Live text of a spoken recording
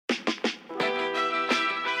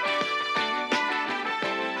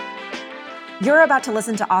You're about to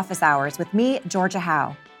listen to Office Hours with me, Georgia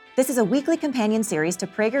Howe. This is a weekly companion series to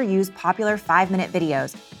PragerU's popular 5-minute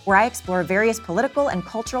videos, where I explore various political and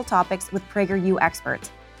cultural topics with PragerU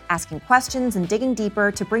experts, asking questions and digging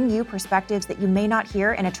deeper to bring you perspectives that you may not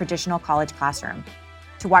hear in a traditional college classroom.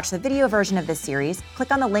 To watch the video version of this series,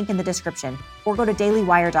 click on the link in the description or go to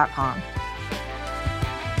dailywire.com.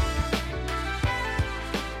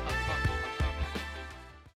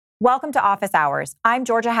 Welcome to Office Hours. I'm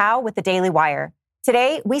Georgia Howe with the Daily Wire.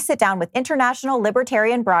 Today, we sit down with international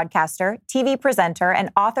libertarian broadcaster, TV presenter,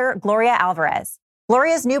 and author Gloria Alvarez.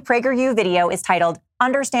 Gloria's new PragerU video is titled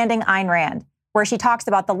Understanding Ayn Rand, where she talks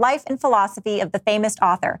about the life and philosophy of the famous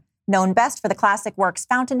author, known best for the classic works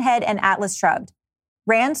Fountainhead and Atlas Shrugged.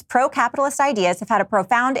 Rand's pro-capitalist ideas have had a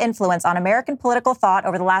profound influence on American political thought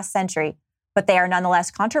over the last century, but they are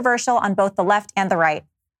nonetheless controversial on both the left and the right.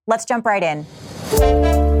 Let's jump right in.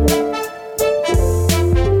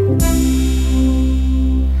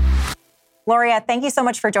 Gloria, thank you so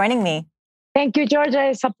much for joining me. Thank you, Georgia.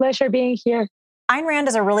 It's a pleasure being here. Ayn Rand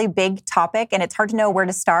is a really big topic, and it's hard to know where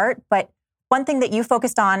to start. But one thing that you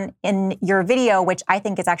focused on in your video, which I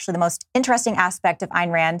think is actually the most interesting aspect of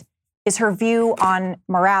Ayn Rand, is her view on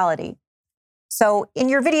morality. So in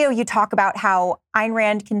your video, you talk about how Ayn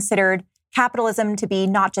Rand considered capitalism to be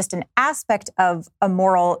not just an aspect of a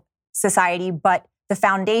moral society, but the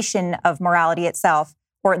foundation of morality itself,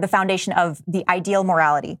 or the foundation of the ideal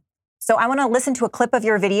morality. So I want to listen to a clip of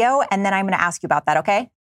your video, and then I'm going to ask you about that, okay?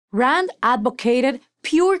 Rand advocated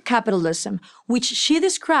pure capitalism, which she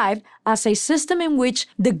described as a system in which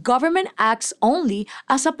the government acts only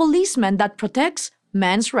as a policeman that protects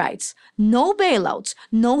men's rights. No bailouts,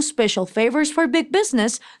 no special favors for big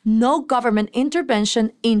business, no government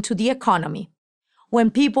intervention into the economy. When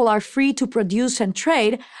people are free to produce and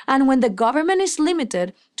trade, and when the government is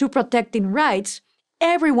limited to protecting rights,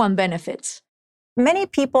 everyone benefits. Many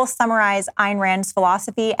people summarize Ayn Rand's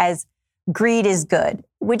philosophy as greed is good.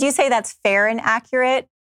 Would you say that's fair and accurate?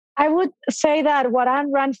 I would say that what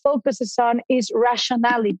Ayn Rand focuses on is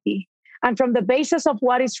rationality. And from the basis of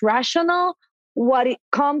what is rational, what it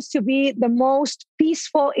comes to be the most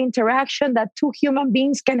peaceful interaction that two human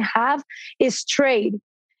beings can have is trade.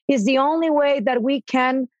 Is the only way that we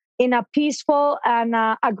can, in a peaceful and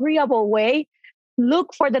agreeable way,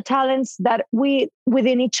 look for the talents that we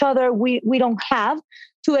within each other we don't have,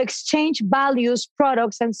 to exchange values,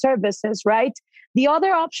 products, and services, right? The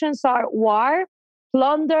other options are war,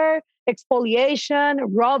 plunder, expoliation,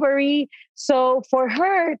 robbery. So for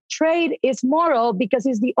her, trade is moral because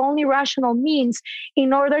it's the only rational means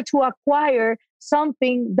in order to acquire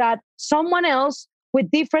something that someone else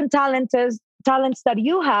with different talents that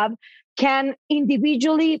you have can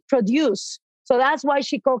individually produce. So that's why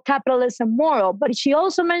she called capitalism moral. But she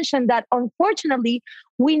also mentioned that, unfortunately,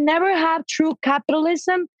 we never have true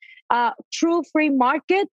capitalism, true free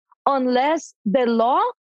market, unless the law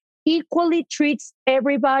equally treats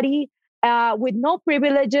everybody with no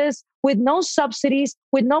privileges, with no subsidies,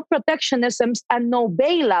 with no protectionisms, and no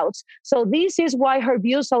bailouts. So this is why her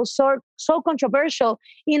views are so controversial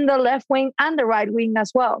in the left wing and the right wing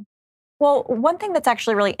as well. Well, one thing that's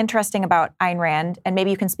actually really interesting about Ayn Rand, and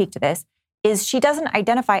maybe you can speak to this, is she doesn't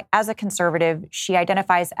identify as a conservative. She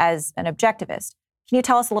identifies as an objectivist. Can you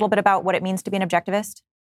tell us a little bit about what it means to be an objectivist?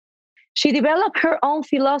 She developed her own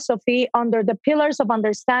philosophy under the pillars of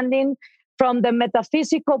understanding from the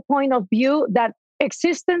metaphysical point of view that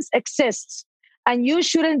existence exists. And you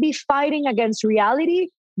shouldn't be fighting against reality,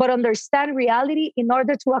 but understand reality in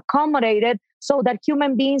order to accommodate it so that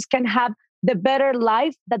human beings can have the better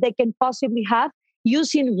life that they can possibly have,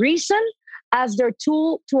 using reason as their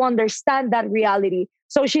tool to understand that reality.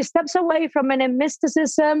 So she steps away from any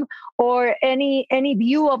mysticism or any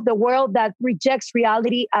view of the world that rejects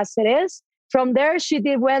reality as it is. From there, she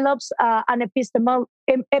develops an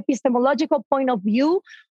epistemological point of view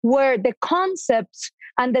where the concepts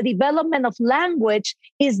and the development of language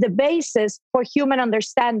is the basis for human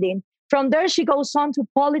understanding. From there, she goes on to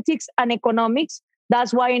politics and economics.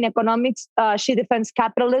 That's why in economics, she defends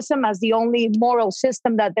capitalism as the only moral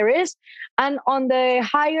system that there is. And on the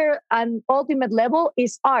higher and ultimate level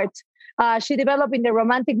is art. She developed in the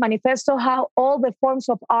Romantic Manifesto how all the forms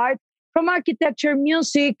of art, from architecture,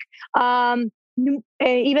 music, even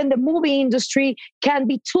the movie industry, can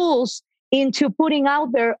be tools into putting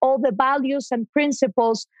out there all the values and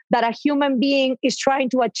principles that a human being is trying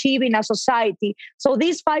to achieve in a society. So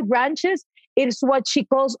these 5 branches is what she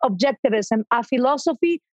calls objectivism, a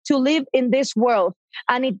philosophy to live in this world.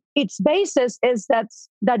 And its basis is that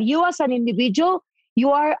you as an individual, you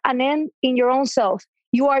are an end in your own self.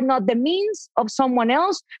 You are not the means of someone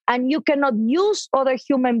else, and you cannot use other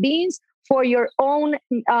human beings for your own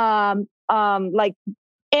like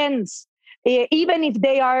ends, even if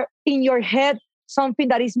they are in your head something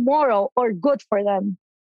that is moral or good for them.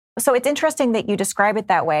 So it's interesting that you describe it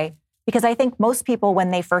that way, because I think most people,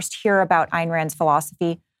 when they first hear about Ayn Rand's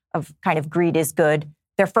philosophy of kind of greed is good,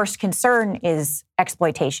 their first concern is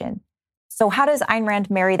exploitation. So how does Ayn Rand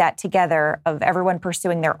marry that together of everyone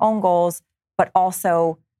pursuing their own goals, but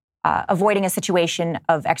also avoiding a situation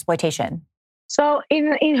of exploitation? So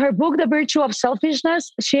in her book, The Virtue of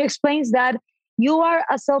Selfishness, she explains that you are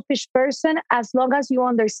a selfish person as long as you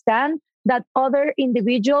understand that other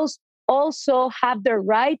individuals also have the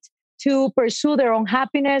right to pursue their own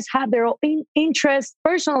happiness, have their own interests,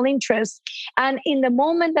 personal interests. And in the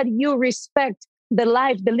moment that you respect the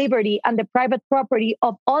life, the liberty, and the private property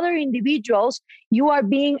of other individuals, you are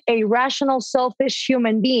being a rational, selfish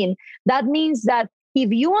human being. That means that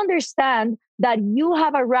if you understand that you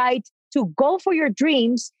have a right to go for your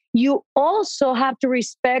dreams, you also have to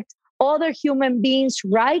respect other human beings'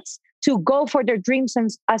 rights to go for their dreams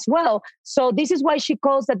as well. So this is why she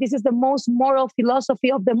calls that this is the most moral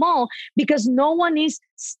philosophy of them all, because no one is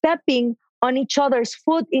stepping on each other's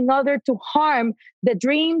foot in order to harm the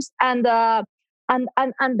dreams and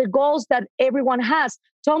the goals that everyone has.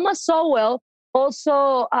 Thomas Sowell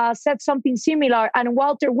also said something similar, and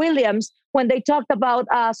Walter Williams, when they talked about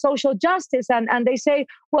social justice, and they say,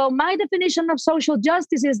 well, my definition of social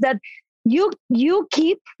justice is that you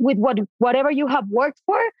keep with whatever you have worked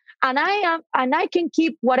for, and I can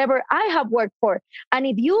keep whatever I have worked for. And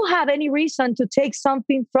if you have any reason to take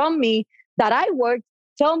something from me that I worked,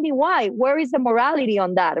 tell me why. Where is the morality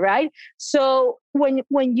on that, right? So when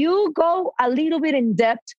you go a little bit in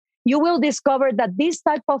depth, you will discover that this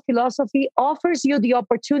type of philosophy offers you the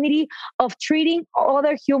opportunity of treating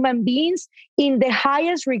other human beings in the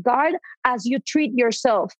highest regard as you treat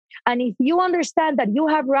yourself. And if you understand that you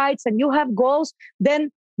have rights and you have goals,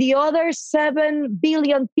 then the other 7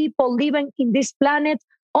 billion people living in this planet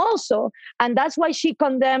also. And that's why she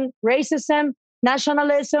condemned racism,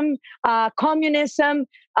 nationalism, communism,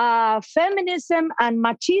 feminism, and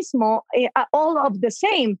machismo, all of the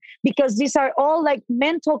same, because these are all like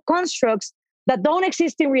mental constructs that don't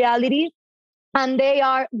exist in reality. And they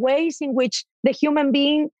are ways in which the human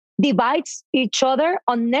being divides each other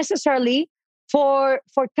unnecessarily for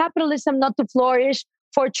capitalism not to flourish,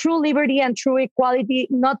 for true liberty and true equality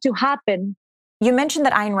not to happen. You mentioned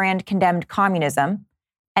that Ayn Rand condemned communism,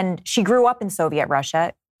 and she grew up in Soviet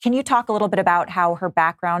Russia. Can you talk a little bit about how her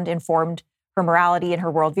background informed her morality and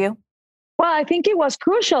her worldview? Well, I think it was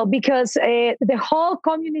crucial because the whole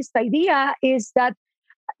communist idea is that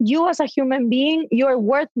you as a human being, you're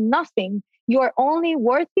worth nothing. You're only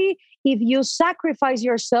worthy if you sacrifice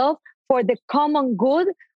yourself for the common good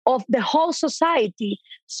of the whole society.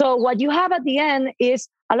 So what you have at the end is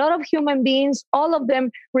a lot of human beings, all of them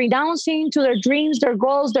renouncing to their dreams, their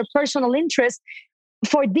goals, their personal interests,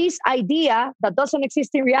 for this idea that doesn't exist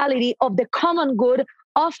in reality of the common good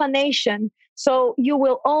of a nation. So you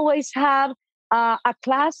will always have a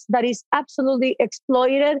class that is absolutely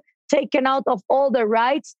exploited, taken out of all the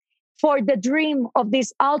rights for the dream of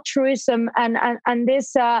this altruism and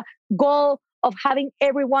this goal of having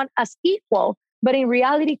everyone as equal. But in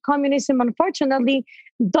reality, communism, unfortunately,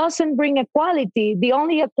 doesn't bring equality. The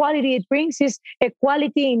only equality it brings is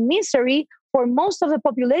equality in misery for most of the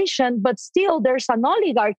population, but still there's an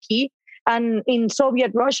oligarchy. And in Soviet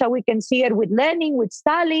Russia, we can see it with Lenin, with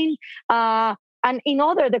Stalin, and in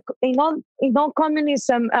all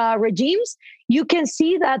communism regimes, you can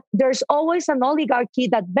see that there's always an oligarchy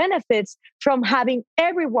that benefits from having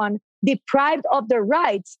everyone deprived of their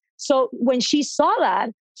rights. So when she saw that,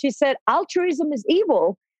 she said, altruism is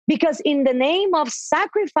evil, because in the name of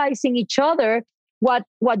sacrificing each other, what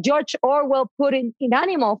George Orwell put in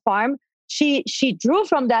Animal Farm, she drew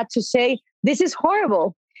from that to say, this is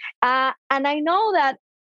horrible. And I know that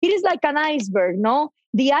it is like an iceberg, no?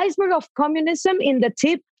 The iceberg of communism in the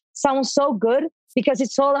tip sounds so good because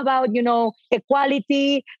it's all about,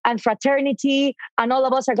 equality and fraternity, and all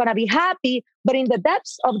of us are going to be happy. But in the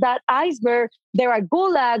depths of that iceberg, there are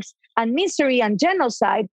gulags and misery and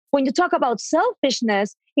genocide. When you talk about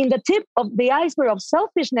selfishness, in the tip of the iceberg of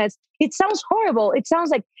selfishness, it sounds horrible. It sounds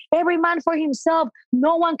like every man for himself.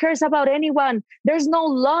 No one cares about anyone. There's no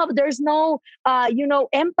love. There's no,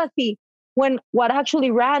 empathy. When what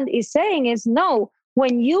actually Rand is saying is, no,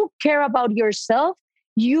 when you care about yourself,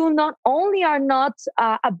 you not only are not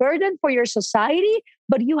a burden for your society,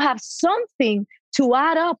 but you have something to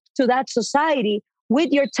add up to that society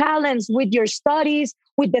with your talents, with your studies,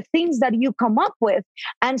 with the things that you come up with.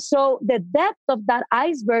 And so the depth of that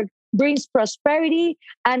iceberg brings prosperity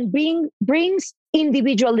and brings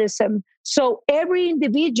individualism. So every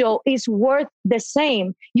individual is worth the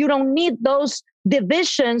same. You don't need those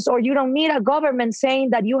divisions, or you don't need a government saying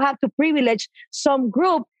that you have to privilege some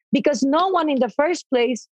group, because no one in the first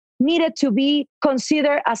place needed to be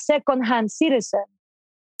considered a second-hand citizen.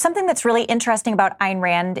 Something that's really interesting about Ayn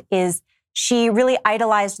Rand is she really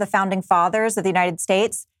idolized the founding fathers of the United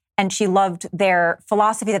States, and she loved their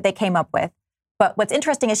philosophy that they came up with. But what's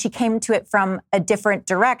interesting is she came to it from a different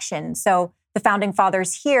direction. So the founding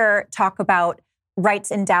fathers here talk about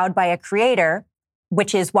rights endowed by a creator,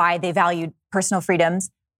 which is why they valued personal freedoms.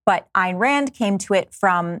 But Ayn Rand came to it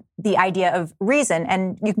from the idea of reason.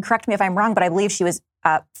 And you can correct me if I'm wrong, but I believe she was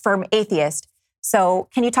a firm atheist. So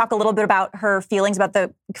can you talk a little bit about her feelings about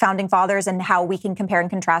the founding fathers and how we can compare and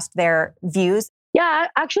contrast their views? Yeah,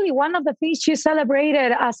 actually, one of the things she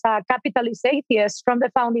celebrated as a capitalist atheist from the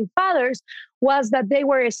founding fathers was that they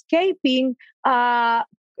were escaping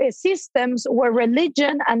systems where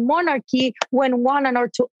religion and monarchy went one and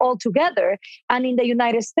all together. And in the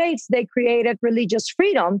United States, they created religious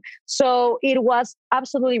freedom. So it was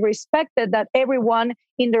absolutely respected that everyone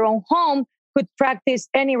in their own home could practice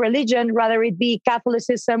any religion, whether it be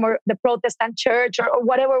Catholicism or the Protestant church or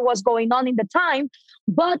whatever was going on in the time.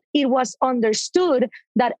 But it was understood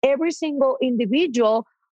that every single individual,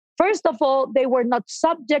 first of all, they were not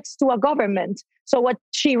subjects to a government. So what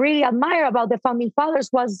she really admired about the founding fathers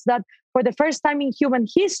was that for the first time in human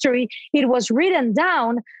history, it was written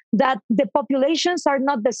down that the populations are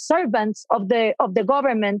not the servants of the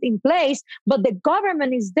government in place, but the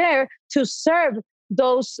government is there to serve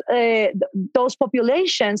those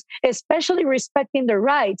populations, especially respecting their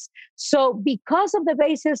rights. So because of the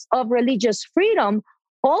basis of religious freedom,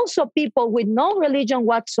 also people with no religion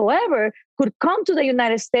whatsoever could come to the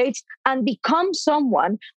United States and become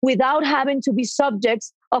someone without having to be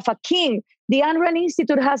subjects of a king. The Ayn Rand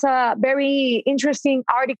Institute has a very interesting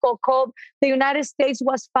article called "The United States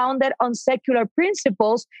Was Founded on Secular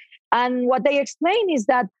Principles." And what they explain is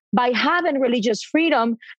that by having religious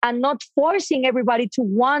freedom and not forcing everybody to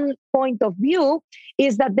one point of view,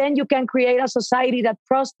 is that then you can create a society that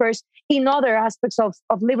prospers in other aspects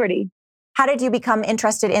of liberty. How did you become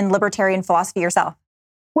interested in libertarian philosophy yourself?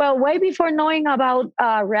 Well, way before knowing about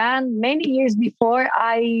Rand, many years before,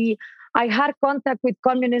 I had contact with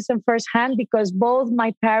communism firsthand because both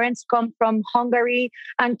my parents come from Hungary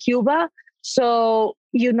and Cuba. So,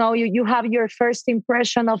 you have your first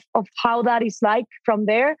impression of how that is like from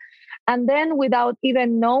there. And then without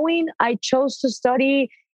even knowing, I chose to study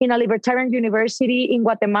in a libertarian university in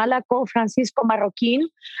Guatemala called Francisco Marroquín.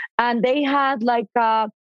 And they had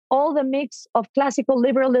all the mix of classical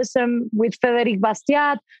liberalism with Frédéric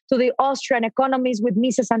Bastiat to the Austrian economists with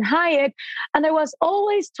Mises and Hayek. And there was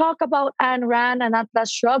always talk about Ayn Rand and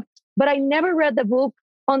Atlas Shrugged, but I never read the book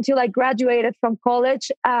until I graduated from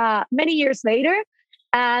college many years later.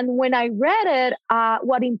 And when I read it,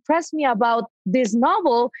 what impressed me about this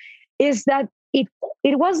novel is that it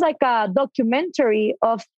was like a documentary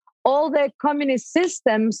of all the communist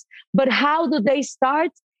systems, but how do they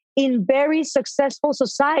start in very successful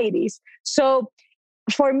societies? So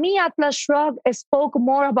for me, Atlas Shrugged spoke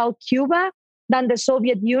more about Cuba than the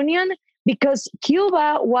Soviet Union, because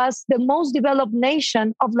Cuba was the most developed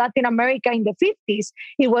nation of Latin America in the 50s.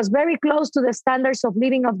 It was very close to the standards of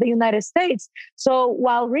living of the United States. So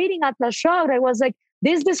while reading Atlas Shrugged, I was like,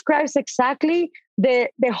 this describes exactly the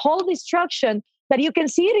whole destruction that you can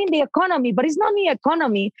see it in the economy, but it's not the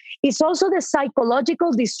economy. It's also the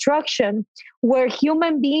psychological destruction where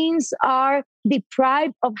human beings are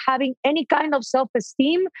deprived of having any kind of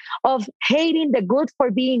self-esteem, of hating the good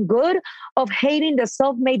for being good, of hating the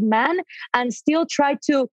self-made man, and still try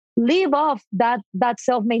to live off that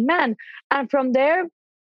self-made man. And from there,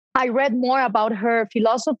 I read more about her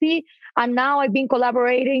philosophy. And now I've been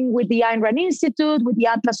collaborating with the Ayn Rand Institute, with the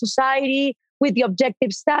Atlas Society, with the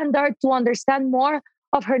Objective Standard to understand more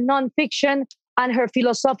of her nonfiction and her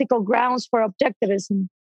philosophical grounds for objectivism.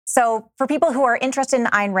 So for people who are interested in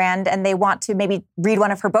Ayn Rand and they want to maybe read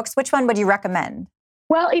one of her books, which one would you recommend?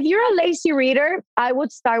 Well, if you're a lazy reader, I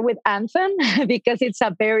would start with Anthem because it's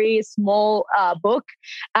a very small book.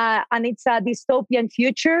 And it's a dystopian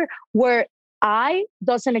future where I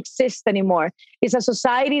doesn't exist anymore. It's a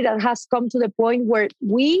society that has come to the point where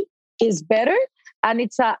we is better. And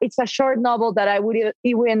it's a short novel that I would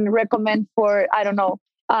even recommend for,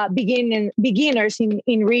 beginners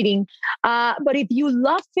in reading. But if you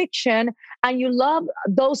love fiction and you love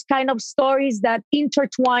those kind of stories that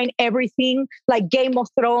intertwine everything, like Game of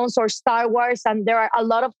Thrones or Star Wars, and there are a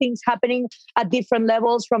lot of things happening at different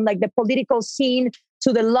levels, from like the political scene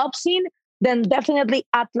to the love scene, then definitely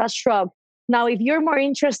Atlas Shrugged. Now, if you're more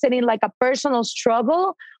interested in like a personal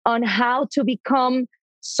struggle on how to become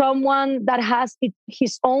someone that has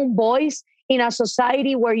his own voice in a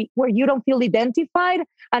society where you don't feel identified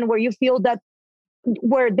and where you feel that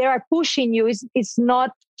where they are pushing you is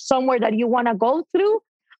not somewhere that you want to go through,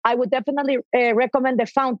 I would definitely recommend The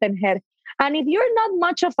Fountainhead. And if you're not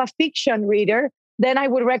much of a fiction reader, then I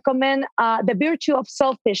would recommend The Virtue of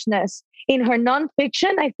Selfishness. In her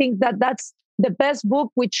nonfiction, I think that's the best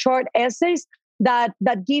book with short essays that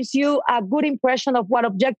gives you a good impression of what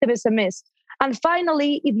objectivism is. And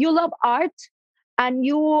finally, if you love art and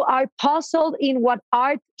you are puzzled in what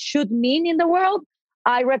art should mean in the world,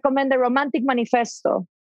 I recommend The Romantic Manifesto.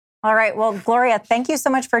 All right. Well, Gloria, thank you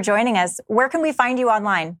so much for joining us. Where can we find you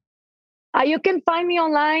online? You can find me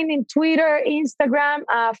online in Twitter, Instagram,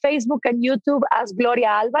 Facebook, and YouTube as Gloria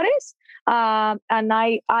Alvarez. And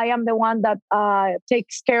I am the one that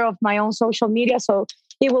takes care of my own social media. So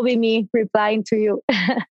it will be me replying to you.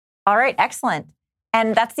 All right. Excellent.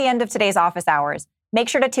 And that's the end of today's Office Hours. Make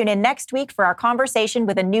sure to tune in next week for our conversation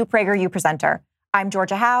with a new PragerU presenter. I'm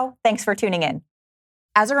Georgia Howe. Thanks for tuning in.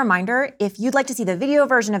 As a reminder, if you'd like to see the video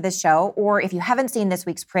version of this show, or if you haven't seen this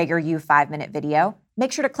week's PragerU 5-minute video,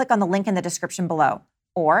 make sure to click on the link in the description below,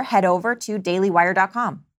 or head over to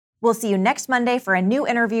dailywire.com. We'll see you next Monday for a new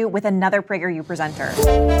interview with another PragerU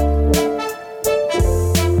presenter.